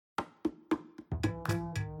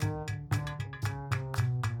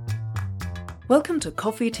Welcome to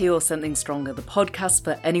Coffee, Tea or Something Stronger, the podcast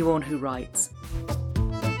for anyone who writes.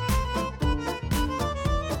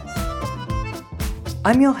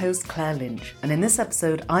 I'm your host Claire Lynch, and in this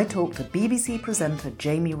episode I talk to BBC presenter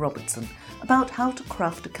Jamie Robertson about how to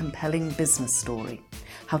craft a compelling business story,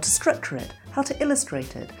 how to structure it, how to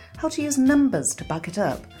illustrate it, how to use numbers to back it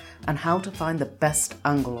up, and how to find the best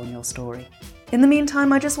angle on your story. In the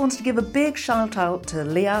meantime, I just wanted to give a big shout out to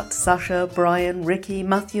Liat, Sasha, Brian, Ricky,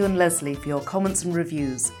 Matthew and Leslie for your comments and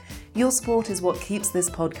reviews. Your support is what keeps this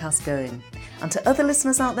podcast going. And to other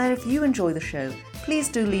listeners out there, if you enjoy the show, please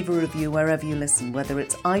do leave a review wherever you listen, whether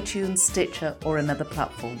it's iTunes, Stitcher or another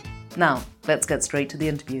platform. Now, let's get straight to the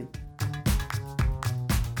interview.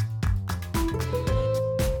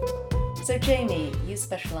 So Jamie, you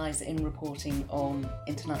specialise in reporting on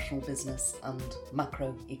international business and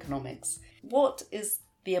macroeconomics. What is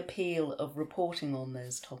the appeal of reporting on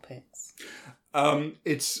those topics?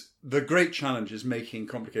 It's the great challenge is making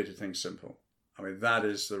complicated things simple. I mean, that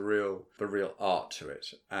is the real art to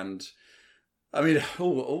it. And I mean,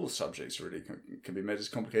 all subjects really can be made as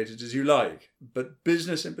complicated as you like, but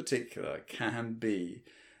business in particular can be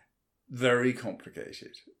very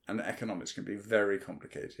complicated, and economics can be very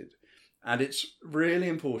complicated. And it's really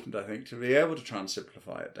important, I think, to be able to try and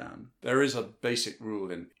simplify it down. There is a basic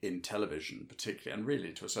rule in television, particularly, and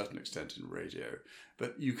really to a certain extent in radio,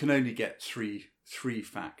 but you can only get three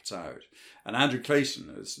facts out. And Andrew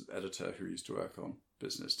Clayton, as editor who used to work on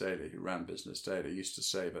Business Daily, who ran Business Daily, used to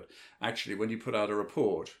say that actually when you put out a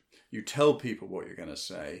report, you tell people what you're going to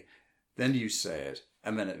say, then you say it,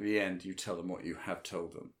 and then at the end you tell them what you have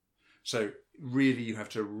told them. So really you have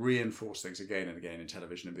to reinforce things again and again in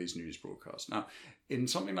television and these news broadcasts. Now, in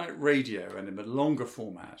something like radio and in the longer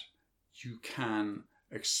format, you can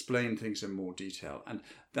explain things in more detail. And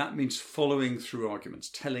that means following through arguments,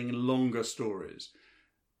 telling longer stories.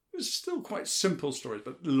 It's still quite simple stories,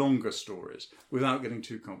 but longer stories without getting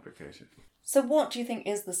too complicated. So what do you think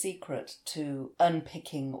is the secret to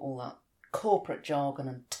unpicking all that corporate jargon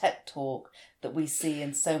and tech talk that we see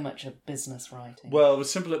in so much of business writing? Well, the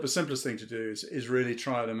simplest thing to do is really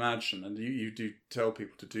try and imagine, and you do tell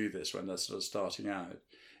people to do this when they're sort of starting out.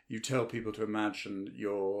 You tell people to imagine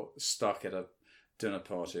you're stuck at a dinner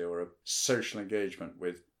party or a social engagement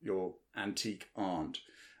with your antique aunt,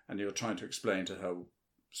 and you're trying to explain to her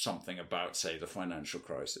something about, say, the financial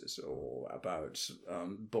crisis or about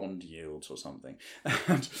bond yields or something.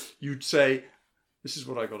 And you'd say, this is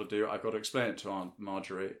what I got to do. I've got to explain it to Aunt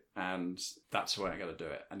Marjorie, and that's the way I got to do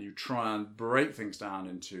it. And you try and break things down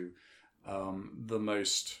into the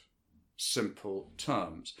most simple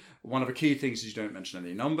terms. One of the key things is you don't mention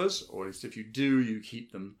any numbers, or at least if you do, you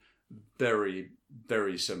keep them very,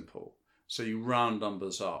 very simple. So you round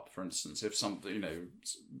numbers up. For instance, if something,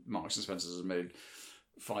 Marks and Spencer's has made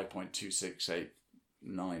 £5.2689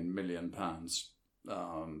 million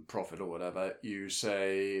profit or whatever, you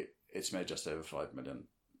say it's made just over £5 million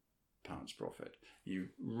profit. You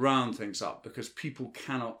round things up because people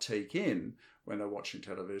cannot take in, when they're watching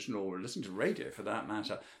television or listening to radio for that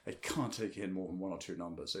matter, they can't take in more than one or two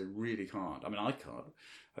numbers. They really can't. I mean, I can't.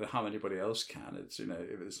 I don't know how anybody else can.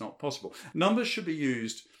 It's not possible. Numbers should be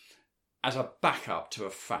used as a backup to a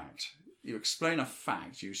fact. You explain a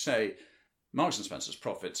fact. You say, Marks and Spencer's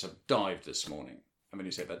profits have dived this morning. I mean,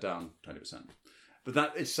 you say they're down 20%. But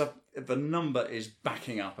the number is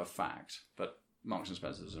backing up a fact that Marks and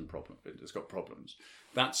Spencer's has got problems.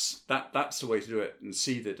 That's the way to do it, and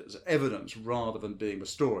see that as evidence rather than being the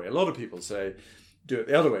story. A lot of people do it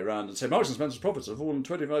the other way around and say Marks and Spencer's profits have fallen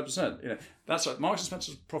 25%. That's right. Marks and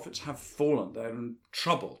Spencer's profits have fallen. They're in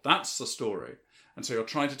trouble. That's the story. And so you're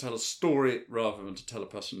trying to tell a story rather than to tell a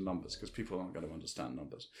person numbers, because people aren't going to understand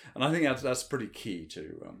numbers. And I think that's pretty key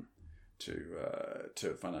to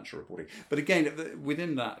financial reporting. But again,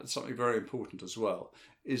 within that, something very important as well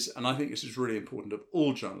is, and I think this is really important of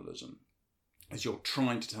all journalism, is you're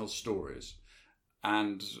trying to tell stories.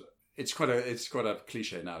 And it's quite a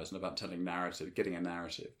cliche now, isn't it, about telling narrative, getting a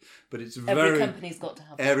narrative. But it's every company's got to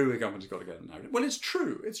have that. Every company's got to get a narrative. Well, it's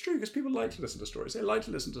true. It's true, because people like to listen to stories. They like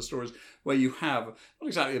to listen to stories where you have not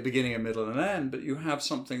exactly a beginning, a middle, and an end, but you have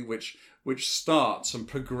something which starts and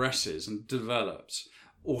progresses and develops,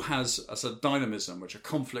 or has a sort of dynamism, which a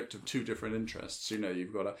conflict of two different interests.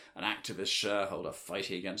 You've got an activist shareholder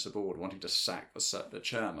fighting against the board, wanting to sack the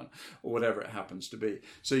chairman, or whatever it happens to be.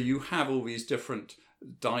 So you have all these different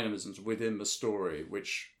dynamisms within the story,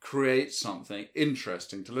 which create something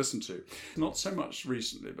interesting to listen to. Not so much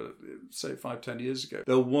recently, but say 5-10 years ago,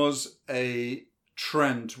 there was a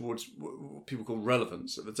trend towards what people call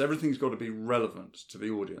relevance. That everything's got to be relevant to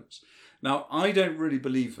the audience. Now, I don't really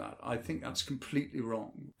believe that. I think that's completely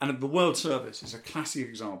wrong. And the World Service is a classic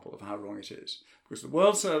example of how wrong it is. Because the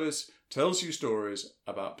World Service tells you stories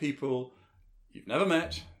about people you've never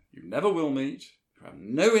met, you never will meet, who have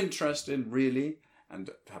no interest in really,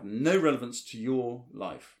 and have no relevance to your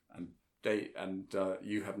life. And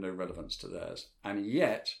you have no relevance to theirs. And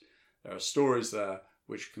yet, there are stories there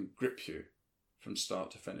which can grip you from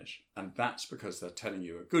start to finish. And that's because they're telling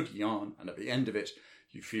you a good yarn, and at the end of it,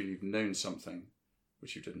 you feel you've known something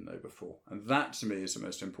which you didn't know before. And that, to me, is the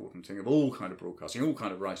most important thing of all kind of broadcasting, all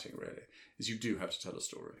kind of writing, really, is you do have to tell a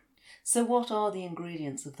story. So what are the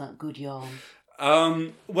ingredients of that good yarn?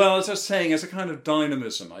 Well, as I was saying, as a kind of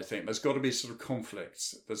dynamism, I think there's got to be sort of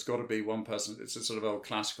conflicts. There's got to be one person. It's a sort of old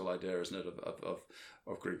classical idea, isn't it,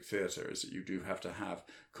 of Greek theatre, is that you do have to have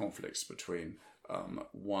conflicts between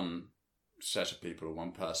one set of people or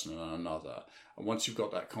one person and another. And once you've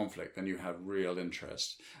got that conflict, then you have real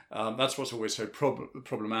interest. That's what's always so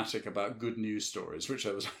problematic about good news stories, which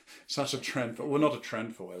there was such a trend for. Well, not a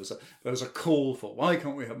trend for. There was a call for. Why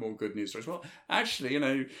can't we have more good news stories? Well, actually,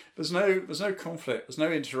 there's no conflict. There's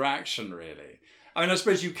no interaction really. I mean, I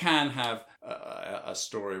suppose you can have a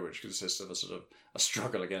story which consists of a sort of a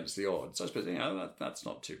struggle against the odds. I suppose, that's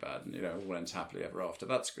not too bad. And, all ends happily ever after.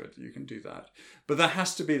 That's good. You can do that. But there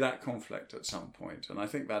has to be that conflict at some point. And I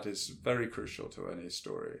think that is very crucial to any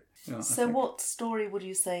story. So what story would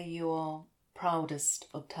you say you are proudest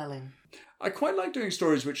of telling? I quite like doing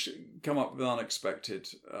stories which come up with unexpected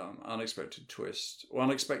twist or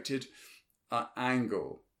unexpected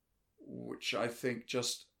angle, which I think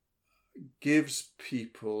just gives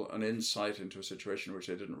people an insight into a situation which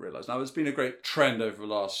they didn't realise. Now, there's been a great trend over the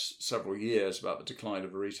last several years about the decline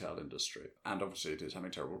of the retail industry. And obviously it is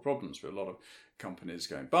having terrible problems with a lot of companies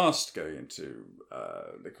going bust, going into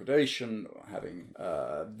liquidation, having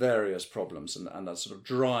various problems and that sort of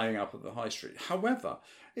drying up of the high street. However,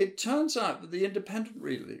 it turns out that the independent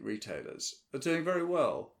retailers are doing very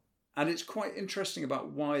well. And it's quite interesting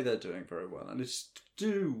about why they're doing very well. And it's to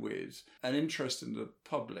do with an interest in the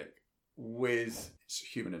public with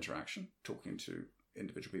human interaction, talking to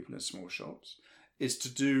individual people in small shops. It's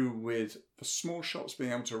to do with the small shops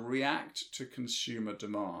being able to react to consumer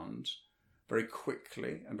demand very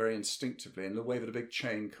quickly and very instinctively in the way that a big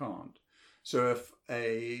chain can't. So if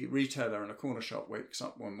a retailer in a corner shop wakes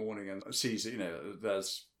up one morning and sees that,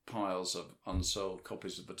 there's piles of unsold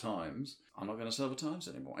copies of the Times, I'm not going to sell the Times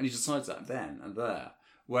anymore. And he decides that then and there.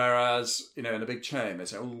 Whereas, in a big chain, they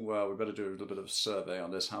say, oh, well, we better do a little bit of a survey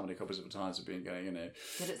on this. How many copies of the Times have been going,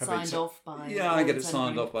 Get it signed off by... Yeah, I get it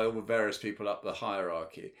signed off by all the various people up the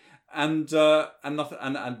hierarchy. And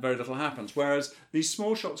very little happens. Whereas these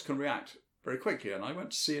small shops can react very quickly. And I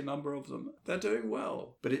went to see a number of them. They're doing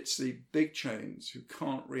well. But it's the big chains who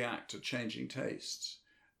can't react to changing tastes,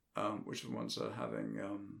 which are the ones that are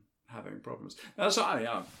having problems. Now, so I'm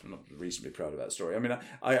not reasonably proud of that story. I mean,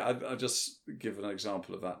 I just give an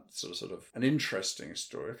example of that sort of an interesting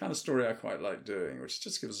story, a kind of story I quite like doing, which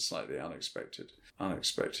just gives a slightly unexpected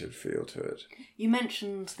feel to it. You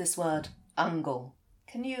mentioned this word, angle.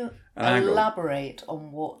 Can you elaborate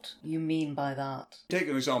on what you mean by that? Take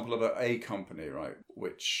an example of a company, right,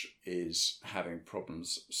 which is having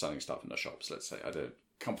problems selling stuff in the shops, let's say.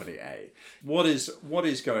 Company A. What is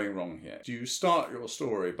going wrong here? Do you start your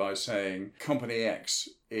story by saying Company X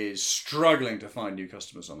is struggling to find new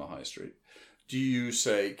customers on the high street? Do you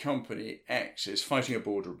say Company X is fighting a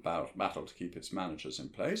border battle to keep its managers in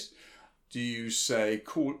place? Do you say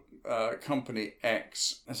Company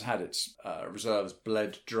X has had its reserves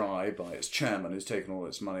bled dry by its chairman who's taken all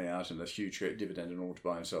its money out in a huge great dividend in order to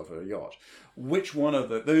buy himself a yacht? Which one of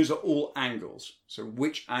those are all angles. So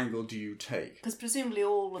which angle do you take? Because presumably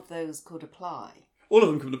all of those could apply. All of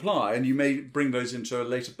them could apply, and you may bring those into a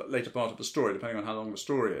later part of the story, depending on how long the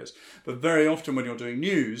story is. But very often when you're doing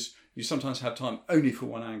news, you sometimes have time only for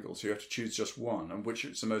one angle, so you have to choose just one, and which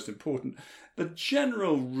is the most important. The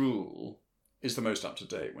general rule is the most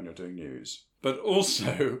up-to-date when you're doing news. But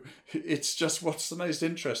also, it's just what's the most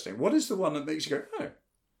interesting. What is the one that makes you go,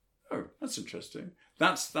 oh, that's interesting.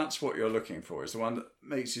 That's what you're looking for, is the one that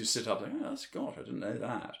makes you sit up and go, I didn't know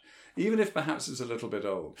that. Even if perhaps it's a little bit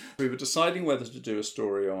old. We were deciding whether to do a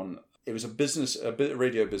story on, it was a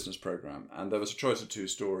radio business program, and there was a choice of two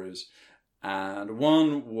stories. And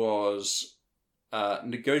one was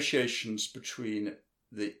negotiations between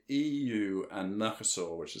the EU and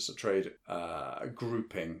Mercosur, which is a trade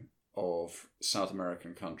grouping of South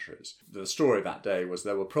American countries. The story that day was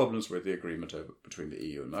there were problems with the agreement between the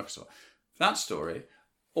EU and Mercosur. That story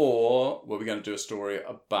Or were we going to do a story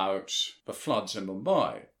about the floods in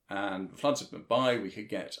Mumbai? And the floods in Mumbai, we could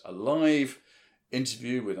get a live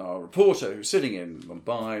interview with our reporter who's sitting in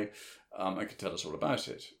Mumbai and could tell us all about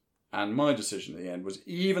it. And my decision in the end was,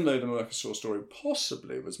 even though the Mercosur story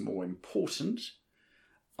possibly was more important,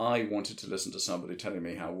 I wanted to listen to somebody telling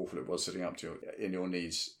me how awful it was sitting up to in your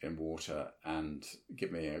knees in water and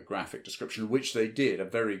give me a graphic description, which they did, a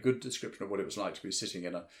very good description of what it was like to be sitting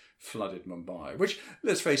in a flooded Mumbai, which,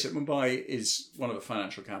 let's face it, Mumbai is one of the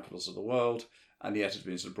financial capitals of the world, and yet it's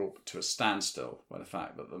been sort of brought to a standstill by the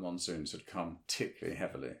fact that the monsoons had come particularly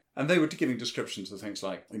heavily. And they were giving descriptions of things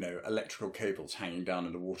like, electrical cables hanging down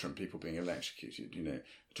in the water and people being electrocuted,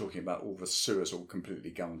 talking about all the sewers all completely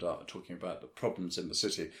gummed up, talking about the problems in the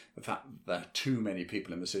city, the fact that there are too many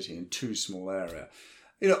people in the city in too small area.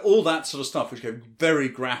 All that sort of stuff, which gave very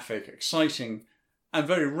graphic, exciting, and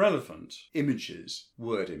very relevant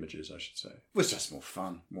word images, I should say. It was just more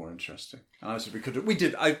fun, more interesting. And I said I can't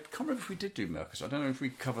remember if we did do Mercosur. I don't know if we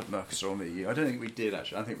covered Mercosur on the EU. I don't think we did,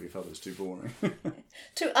 actually. I think we felt it was too boring.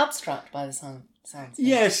 Too abstract by the sounds.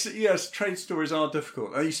 Yes, trade stories are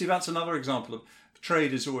difficult. You see, that's another example of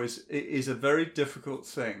trade is a very difficult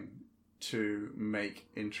thing to make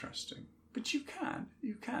interesting. But you can,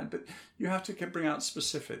 but you have to bring out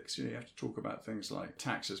specifics. You have to talk about things like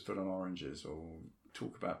taxes put on oranges, or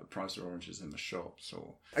talk about the price of oranges in the shops.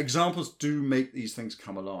 Or examples do make these things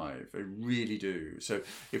come alive. They really do. So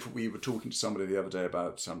if we were talking to somebody the other day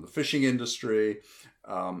about some of the fishing industry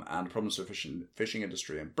and the problems of the fishing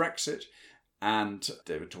industry and Brexit, and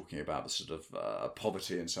they were talking about the sort of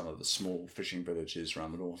poverty in some of the small fishing villages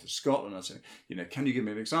around the north of Scotland. I said, can you give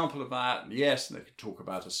me an example of that? And yes, and they could talk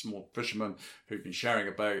about a small fisherman who'd been sharing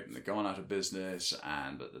a boat and they'd gone out of business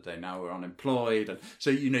and that they now were unemployed. And so,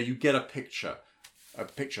 you get a picture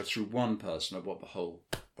through one person of what the whole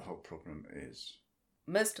problem is.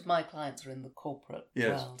 Most of my clients are in the corporate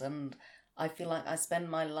world, and I feel like I spend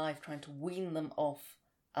my life trying to wean them off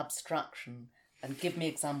abstraction and give me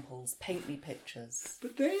examples, paint me pictures.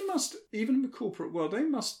 But they must, even in the corporate world, they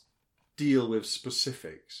must deal with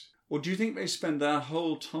specifics. Or do you think they spend their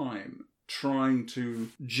whole time trying to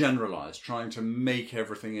generalise, trying to make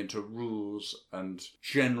everything into rules and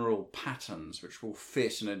general patterns which will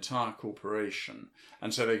fit an entire corporation?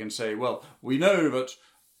 And so they can say, well, we know that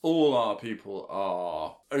all our people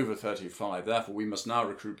are over 35, therefore we must now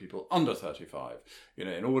recruit people under 35,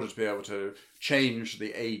 in order to be able to change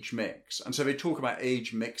the age mix. And so they talk about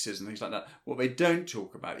age mixes and things like that. What they don't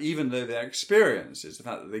talk about, even though their experience is the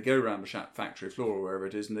fact that they go around the factory floor or wherever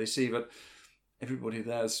it is and they see that everybody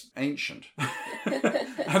there's ancient.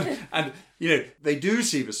 and they do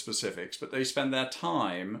see the specifics, but they spend their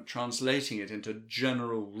time translating it into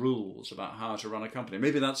general rules about how to run a company.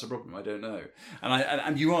 Maybe that's a problem, I don't know.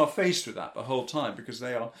 And you are faced with that the whole time, because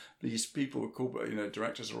they are these people, corporate,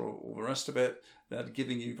 directors or all the rest of it, they're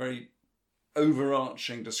giving you very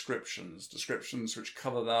overarching descriptions which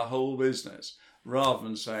cover their whole business, rather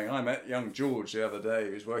than saying, I met young George the other day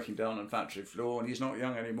who's working down on factory floor and he's not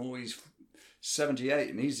young anymore, he's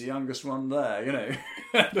 78 and he's the youngest one there,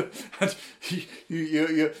 and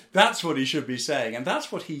that's what he should be saying, and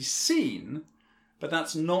that's what he's seen, but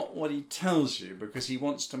that's not what he tells you, because he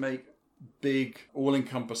wants to make big,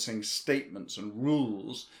 all-encompassing statements and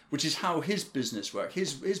rules, which is how his business works.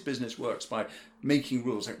 His business works by making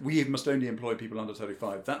rules. Like, we must only employ people under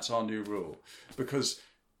 35. That's our new rule.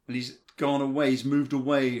 And he's gone away, he's moved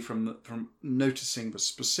away from noticing the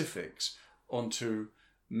specifics onto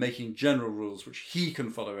making general rules which he can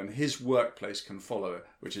follow and his workplace can follow,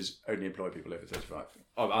 which is only employ people over 35,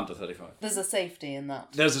 or under 35. There's a safety in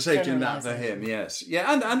that. There's a safety in that for him, yes. Yeah,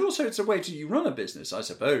 and also it's a way you run a business, I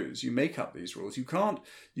suppose. You make up these rules. You can't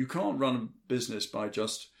run a business by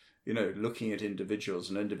just, looking at individuals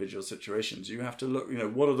and individual situations. You have to look,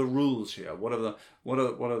 what are the rules here? What are the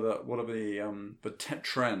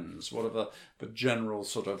trends? What are the general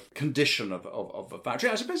sort of condition of the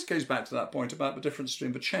factory? I suppose it goes back to that point about the difference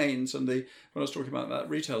between the chains and when I was talking about that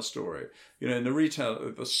retail story. In the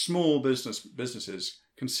retail, the small businesses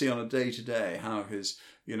can see on a day-to-day how his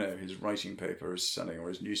writing paper is selling, or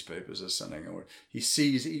his newspapers are selling, or he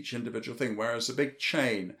sees each individual thing, whereas the big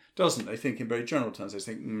chain doesn't. They think in very general terms. They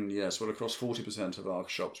think, yes, well, across 40% of our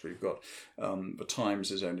shops we've got the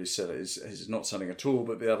Times is only selling, is not selling at all,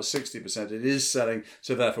 but the other 60% it is selling,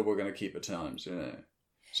 so therefore we're going to keep the Times,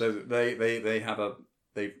 So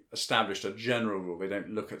they've established a general rule. They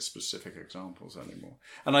don't look at specific examples anymore.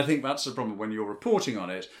 And I think that's the problem. When you're reporting on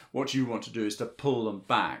it, what you want to do is to pull them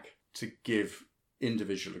back to give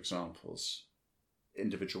individual examples.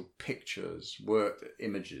 individual pictures, work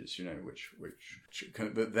images, which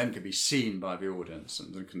then can be seen by the audience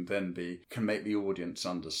and can make the audience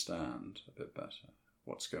understand a bit better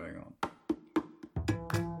what's going on.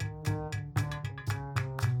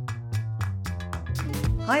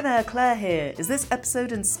 Hi there, Claire here. Is this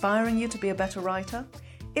episode inspiring you to be a better writer?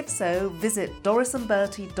 If so, visit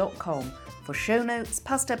dorisandbertie.com for show notes,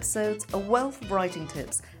 past episodes, a wealth of writing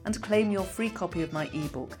tips, and to claim your free copy of my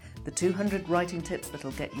ebook, The 200 Writing Tips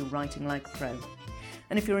That'll Get You Writing Like a Pro.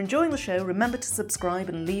 And if you're enjoying the show, remember to subscribe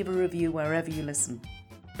and leave a review wherever you listen.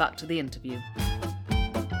 Back to the interview.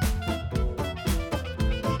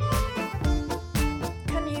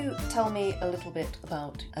 Can you tell me a little bit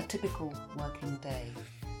about a typical working day?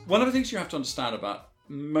 One of the things you have to understand about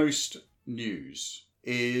most news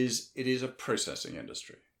is it is a processing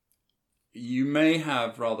industry. You may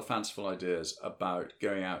have rather fanciful ideas about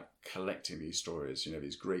going out collecting these stories,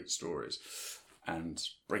 these great stories, and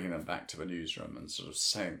bringing them back to the newsroom and sort of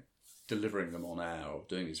delivering them on air, or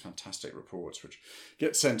doing these fantastic reports which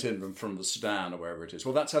get sent in from the Sudan or wherever it is.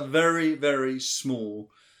 Well, that's a very, very small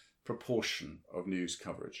proportion of news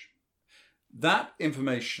coverage. That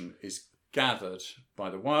information is gathered by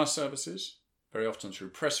the wire services, very often through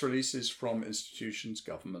press releases from institutions,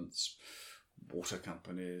 governments, water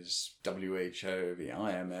companies, WHO, the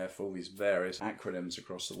IMF, all these various acronyms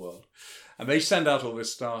across the world. And they send out all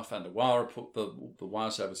this stuff, and the wire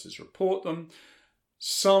services report them.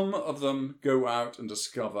 Some of them go out and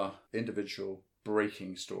discover individual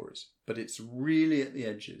breaking stories, but it's really at the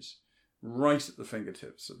edges, right at the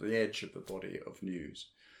fingertips, at the edge of the body of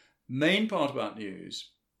news. Main part about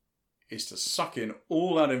news is to suck in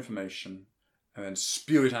all that information and then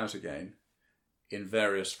spew it out again in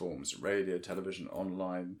various forms: radio, television,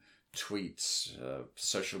 online, tweets,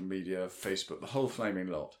 social media, Facebook, the whole flaming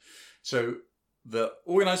lot. So the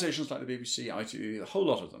organisations like the BBC, ITV, the whole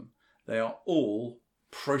lot of them, they are all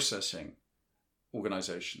processing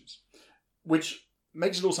organisations, which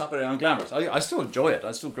makes it all sound very unglamorous. I still enjoy it.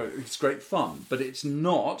 It's great fun, but it's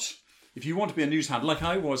not. If you want to be a news hound, like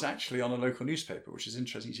I was actually on a local newspaper, which is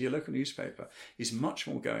interesting. See, a local newspaper is much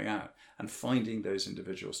more going out and finding those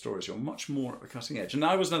individual stories. You're much more at the cutting edge. And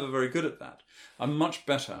I was never very good at that. I'm much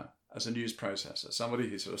better as a news processor, somebody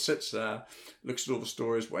who sort of sits there, looks at all the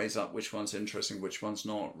stories, weighs up which one's interesting, which one's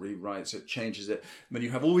not, rewrites it, changes it. I mean,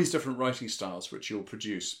 you have all these different writing styles which you'll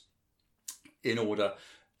produce in order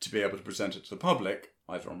to be able to present it to the public,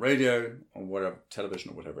 either on radio, on whatever,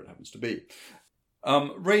 television, or whatever it happens to be.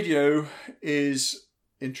 Radio is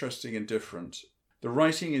interesting and different. The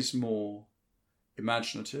writing is more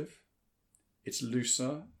imaginative, it's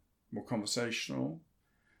looser, more conversational,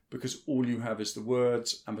 because all you have is the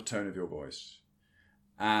words and the tone of your voice.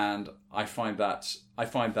 And I find that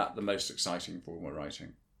the most exciting form of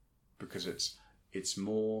writing, because it's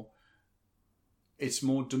more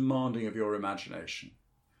demanding of your imagination.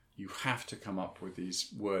 You have to come up with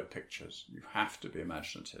these word pictures. You have to be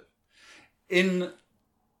imaginative. In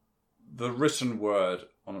the written word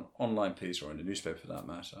on an online piece, or in a newspaper for that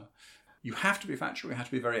matter, you have to be factual, you have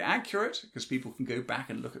to be very accurate, because people can go back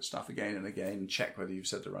and look at stuff again and again and check whether you've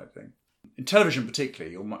said the right thing. In television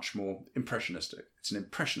particularly, you're much more impressionistic. It's an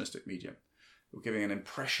impressionistic medium. You're giving an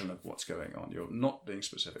impression of what's going on. You're not being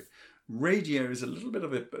specific. Radio is a little bit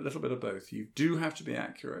of both. You do have to be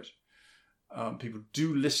accurate. People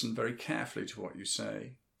do listen very carefully to what you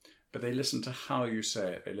say, but they listen to how you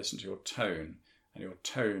say it. They listen to your tone, and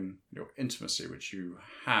your intimacy, which you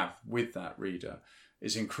have with that reader,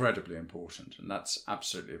 is incredibly important, and that's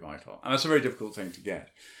absolutely vital. And that's a very difficult thing to get,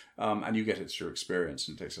 and you get it through experience,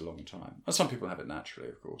 and it takes a long time. And some people have it naturally,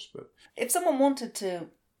 of course. But if someone wanted to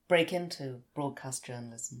break into broadcast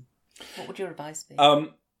journalism, what would your advice be?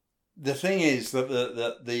 The thing is that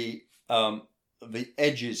the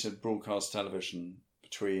edges of broadcast television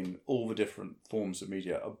between all the different forms of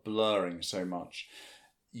media are blurring so much.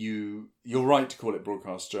 You're right to call it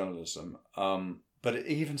broadcast journalism, but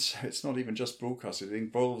even so, it's not even just broadcast. It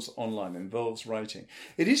involves online, it involves writing.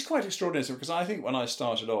 It is quite extraordinary, because I think when I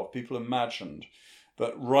started off, people imagined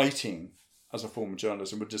that writing as a form of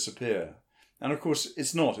journalism would disappear. And of course,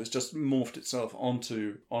 it's not. It's just morphed itself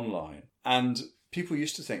onto online. And people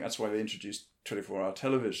used to think that's why they introduced 24-hour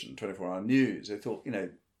television, 24-hour news. They thought,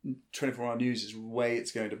 24-hour news is the way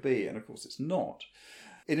it's going to be. And of course, it's not.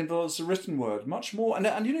 It involves the written word much more.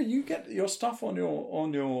 And you get your stuff on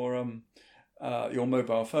your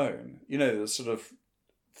mobile phone. The sort of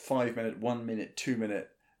 5-minute, 1 minute, 2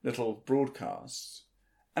 minute little broadcasts.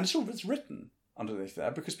 And it's written. underneath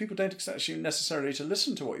there because people don't expect you necessarily to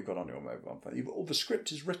listen to what you've got on your mobile phone. All the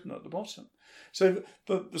script is written at the bottom. So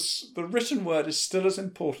the written word is still as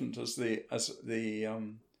important as the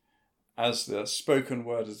spoken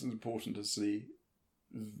word, is as important as the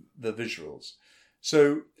visuals.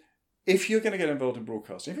 So if you're going to get involved in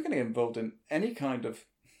broadcasting, if you're going to get involved in any kind of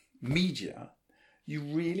media, you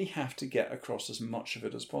really have to get across as much of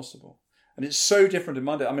it as possible. And it's so different in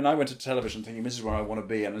Monday. I mean, I went to television thinking this is where I want to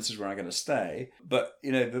be and this is where I'm going to stay. But,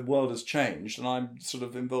 the world has changed and I'm sort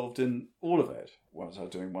of involved in all of it. Once I was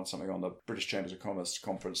doing something on the British Chambers of Commerce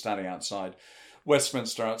conference, standing outside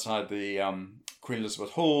Westminster, outside the Queen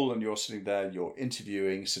Elizabeth Hall, and you're sitting there, you're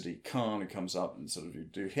interviewing Sadiq Khan, who comes up and sort of you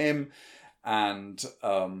do him. And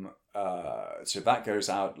so that goes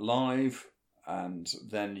out live. And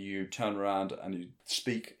then you turn around and you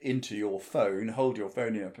speak into your phone, hold your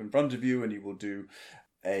phone up in front of you, and you will do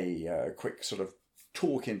a quick sort of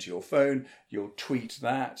talk into your phone. You'll tweet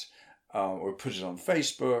that or put it on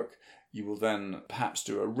Facebook. You will then perhaps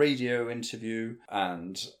do a radio interview,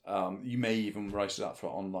 and you may even write it up for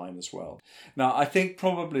online as well. Now, I think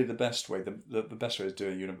probably the best way, the best way is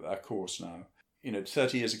doing a course now.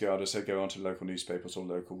 30 years ago, I'd have said go onto local newspapers or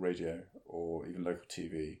local radio or even local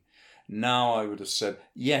TV. Now I would have said,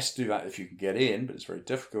 yes, do that if you can get in, but it's very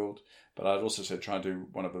difficult. But I'd also say try and do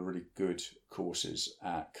one of the really good courses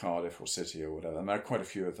at Cardiff or City or whatever. And there are quite a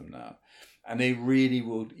few of them now. And they really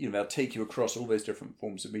will, they'll take you across all those different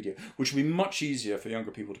forms of media, which will be much easier for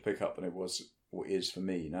younger people to pick up than it was or is for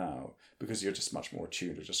me now, because you're just much more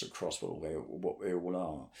attuned to just across what they all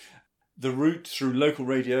are. The route through local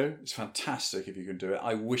radio is fantastic if you can do it.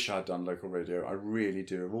 I wish I'd done local radio. I really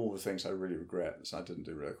do. Of all the things I really regret is I didn't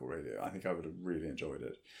do local radio. I think I would have really enjoyed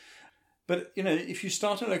it. But, if you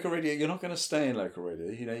start in local radio, you're not going to stay in local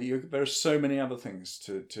radio. There are so many other things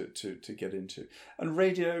to get into. And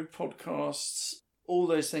radio, podcasts, all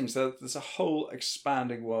those things. There's a whole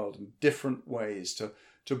expanding world and different ways to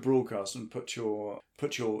broadcast and put your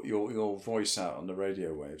voice out on the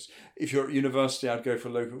radio waves. If you're at university, I'd go for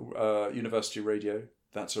local university radio.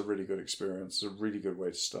 That's a really good experience. It's a really good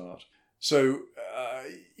way to start. So,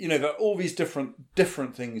 there are all these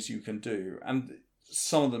different things you can do, and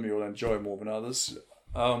some of them you'll enjoy more than others.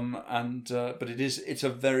 But it's a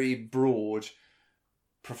very broad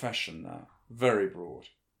profession now, very broad.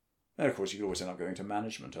 And of course, you can always end up going to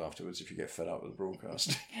management afterwards if you get fed up with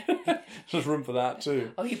broadcasting. There's room for that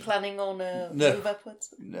too. Are you planning on a move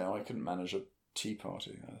upwards? No, I couldn't manage a tea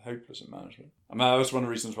party. I'm hopeless at management. I mean, that was one of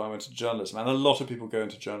the reasons why I went to journalism. And a lot of people go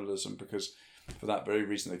into journalism because for that very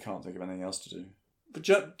reason they can't think of anything else to do. But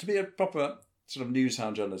to be a proper sort of news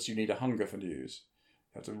hound journalist, you need a hunger for news.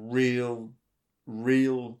 You have a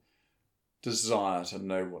real desire to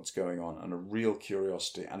know what's going on, and a real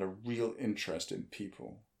curiosity and a real interest in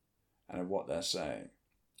people and in what they're saying.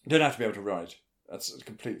 You don't have to be able to write. That's a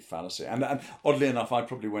complete fallacy. And oddly enough, I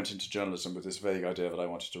probably went into journalism with this vague idea that I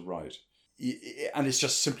wanted to write. And it's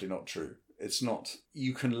just simply not true. It's not.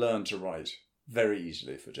 You can learn to write very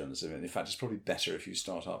easily for journalism. And in fact, it's probably better if you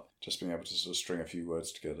start up just being able to sort of string a few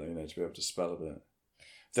words together, to be able to spell a bit.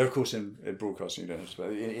 Though, of course, in broadcasting, you don't have to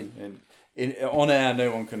spell. On air,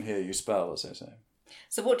 no one can hear you spell, as they say.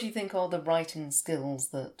 So what do you think are the writing skills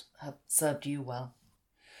that have served you well?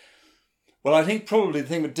 Well, I think probably the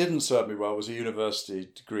thing that didn't serve me well was a university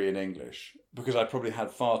degree in English, because I probably had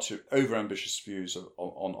far too overambitious views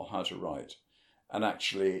on how to write. And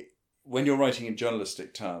actually, when you're writing in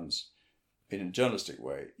journalistic terms, in a journalistic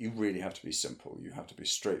way, you really have to be simple. You have to be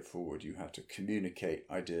straightforward. You have to communicate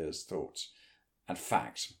ideas, thoughts, and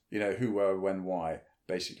facts. Who, where, when, why.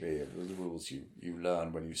 Basically, the rules you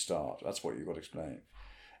learn when you start. That's what you've got to explain.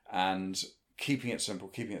 And keeping it simple,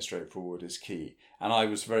 keeping it straightforward is key. And I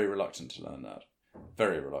was very reluctant to learn that.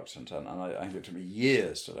 Very reluctant. And I think it took me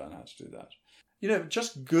years to learn how to do that.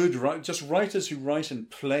 Just writers who write in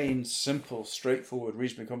plain, simple, straightforward,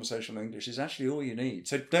 reasonably conversational English is actually all you need.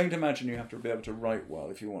 So don't imagine you have to be able to write well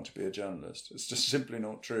if you want to be a journalist. It's just simply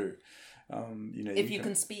not true. If you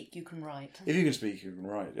can speak, you can write. If you can speak, you can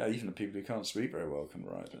write. Yeah, even the people who can't speak very well can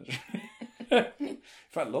write. In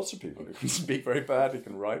fact, lots of people who can speak very badly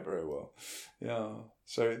can write very well. Yeah.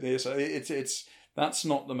 So it's that's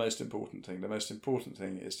not the most important thing. The most important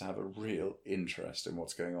thing is to have a real interest in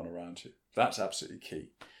what's going on around you. That's absolutely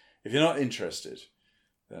key. If you're not interested,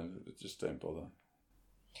 then just don't bother.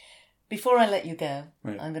 Before I let you go,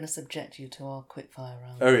 right. I'm going to subject you to our quickfire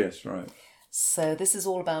round. Oh yes, right. So this is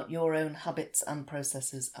all about your own habits and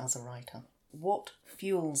processes as a writer. What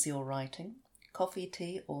fuels your writing? Coffee,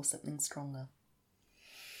 tea, or something stronger?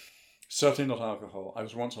 Certainly not alcohol. I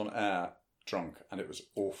was once on air drunk, and it was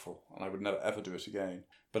awful, and I would never ever do it again.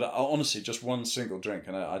 But honestly, just one single drink,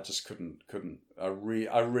 and I just couldn't. I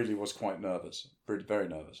really was quite nervous, really very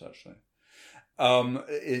nervous actually.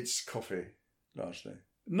 It's coffee largely,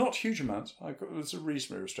 not huge amounts. It's a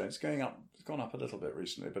reasonably restrained. It's gone up a little bit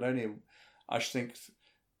recently, but only I think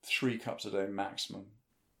 3 cups a day maximum.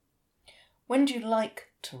 When do you like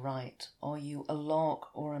to write? Are you a lark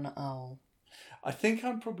or an owl? I think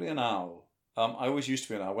I'm probably an owl. I always used to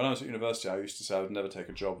be an owl. When I was at university, I used to say I would never take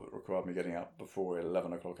a job that required me getting up before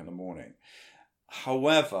 11 o'clock in the morning.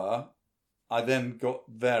 However, I then got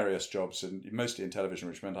various jobs, mostly in television,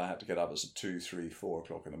 which meant I had to get up at 2, 3, 4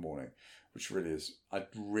 o'clock in the morning, which I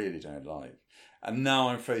really don't like. And now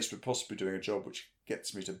I'm faced with possibly doing a job which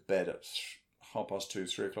gets me to bed at 2:30,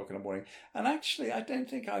 3 o'clock in the morning. And actually, I don't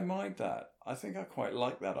think I mind that. I think I quite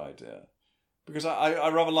like that idea. Because I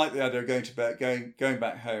rather like the idea of going to bed, going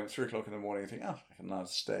back home at 3 o'clock in the morning and think, I can now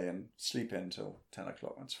stay and sleep in until 10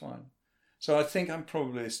 o'clock. That's fine. So I think I'm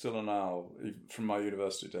probably still an owl from my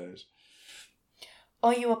university days.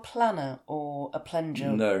 Are you a planner or a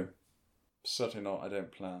plenger? No, certainly not. I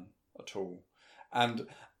don't plan at all. And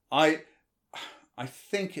I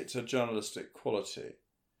think it's a journalistic quality.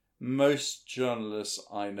 Most journalists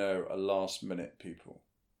I know are last minute people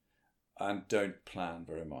and don't plan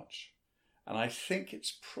very much. And I think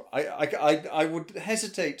I would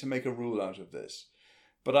hesitate to make a rule out of this,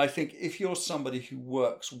 but I think if you're somebody who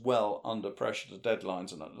works well under pressure to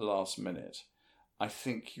deadlines and at the last minute, I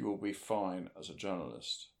think you will be fine as a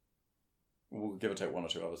journalist. We'll give or take 1 or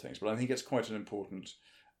 2 other things, but I think it's quite an important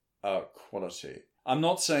quality. I'm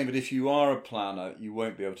not saying that if you are a planner, you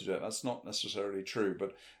won't be able to do it. That's not necessarily true,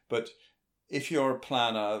 but if you're a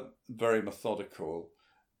planner, very methodical,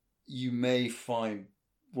 you may find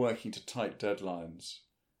working to tight deadlines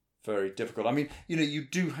very difficult. I mean, you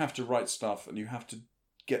do have to write stuff and you have to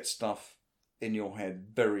get stuff in your head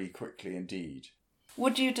very quickly indeed.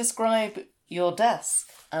 Would you describe your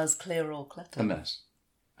desk as clear or cluttered? A mess.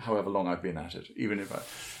 However long I've been at it, even if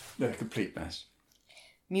a complete mess.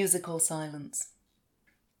 Music or silence?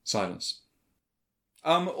 Silence.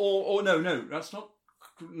 No, that's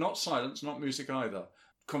not silence, not music either.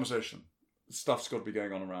 Conversation. Stuff's got to be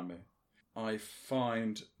going on around me. I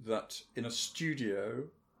find that in a studio,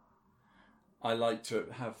 I like to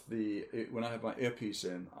have when I have my earpiece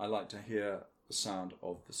in, I like to hear the sound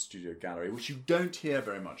of the studio gallery, which you don't hear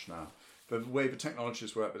very much now. The way the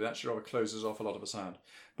technologies work, but it actually rather closes off a lot of the sound.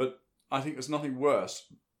 But I think there's nothing worse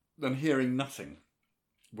than hearing nothing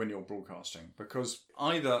when you're broadcasting, because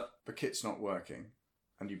either the kit's not working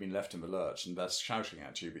and you've been left in the lurch and they're shouting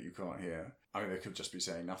at you but you can't hear. I mean, they could just be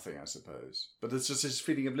saying nothing, I suppose. But there's just this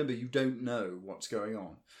feeling of limbo. You don't know what's going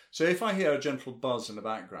on. So if I hear a gentle buzz in the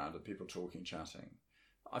background of people talking, chatting,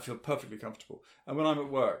 I feel perfectly comfortable. And when I'm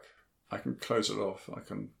at work, I can close it off. I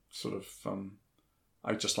can sort of...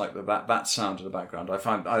 I just like that sound in the background. I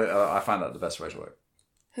find that the best way to work.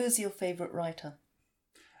 Who's your favourite writer?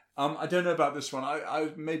 I don't know about this one. I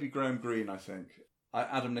maybe Graham Greene, I think.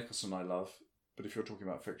 Adam Nicholson I love. But if you're talking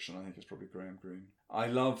about fiction, I think it's probably Graham Greene. I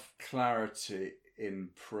love clarity in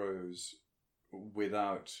prose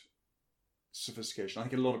without sophistication. I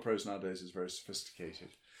think a lot of prose nowadays is very sophisticated.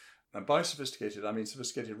 And by sophisticated, I mean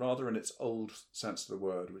sophisticated rather in its old sense of the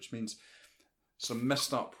word, which means sort of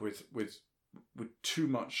messed up with too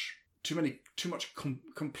much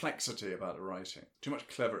complexity about the writing, too much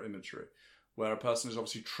clever imagery, where a person is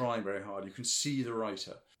obviously trying very hard. You can see the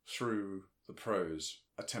writer through the prose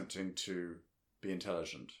attempting to be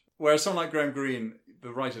intelligent. Whereas someone like Graham Greene,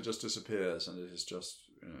 the writer just disappears and it is just,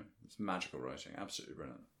 it's magical writing. Absolutely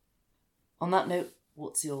brilliant. On that note,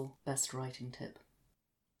 what's your best writing tip?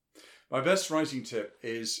 My best writing tip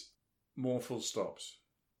is more full stops.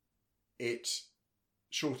 It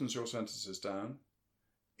shortens your sentences down.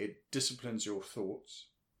 It disciplines your thoughts.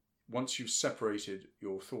 Once you've separated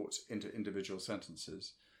your thoughts into individual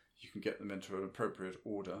sentences, you can get them into an appropriate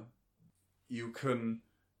order. You can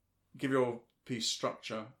give your piece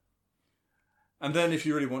structure. And then if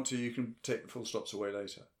you really want to, you can take the full stops away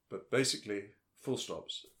later. But basically, full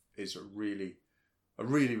stops is really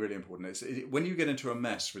important. When you get into a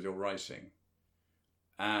mess with your writing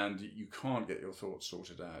and you can't get your thoughts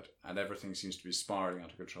sorted out and everything seems to be spiraling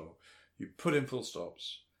out of control, you put in full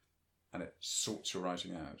stops and it sorts your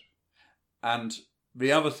writing out. And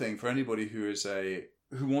the other thing for anybody who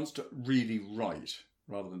wants to really write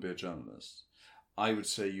rather than be a journalist, I would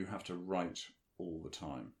say you have to write all the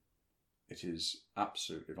time. It is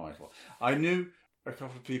absolutely vital. I knew a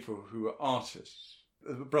couple of people who were artists,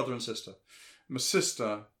 a brother and sister. My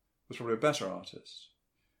sister was probably a better artist.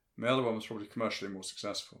 And the other one was probably commercially more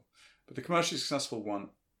successful. But the commercially successful one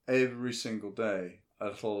every single day a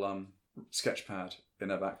little sketch pad in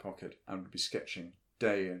her back pocket and would be sketching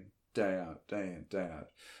day in, day out, day in, day out.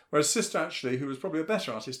 Whereas sister actually, who was probably a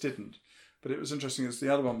better artist, didn't. But it was interesting as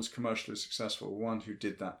the other one was commercially successful, one who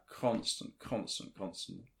did that constant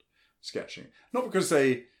sketching. Not because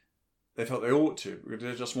they felt they ought to, because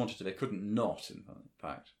they just wanted to. They couldn't not, in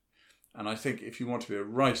fact. And I think if you want to be a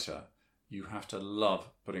writer, you have to love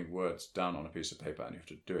putting words down on a piece of paper, and you have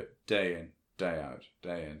to do it day in, day out,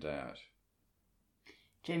 day in, day out.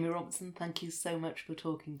 Jamie Robertson, thank you so much for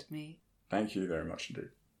talking to me. Thank you very much indeed.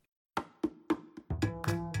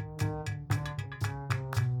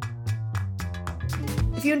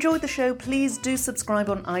 If you enjoyed the show, please do subscribe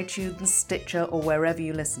on iTunes, Stitcher, or wherever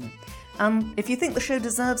you listen. And if you think the show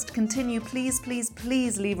deserves to continue, please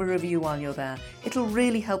leave a review while you're there. It'll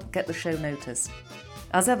really help get the show noticed.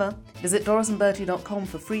 As ever, visit dorisandbertie.com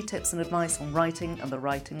for free tips and advice on writing and the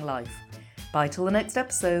writing life. Bye till the next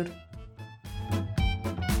episode.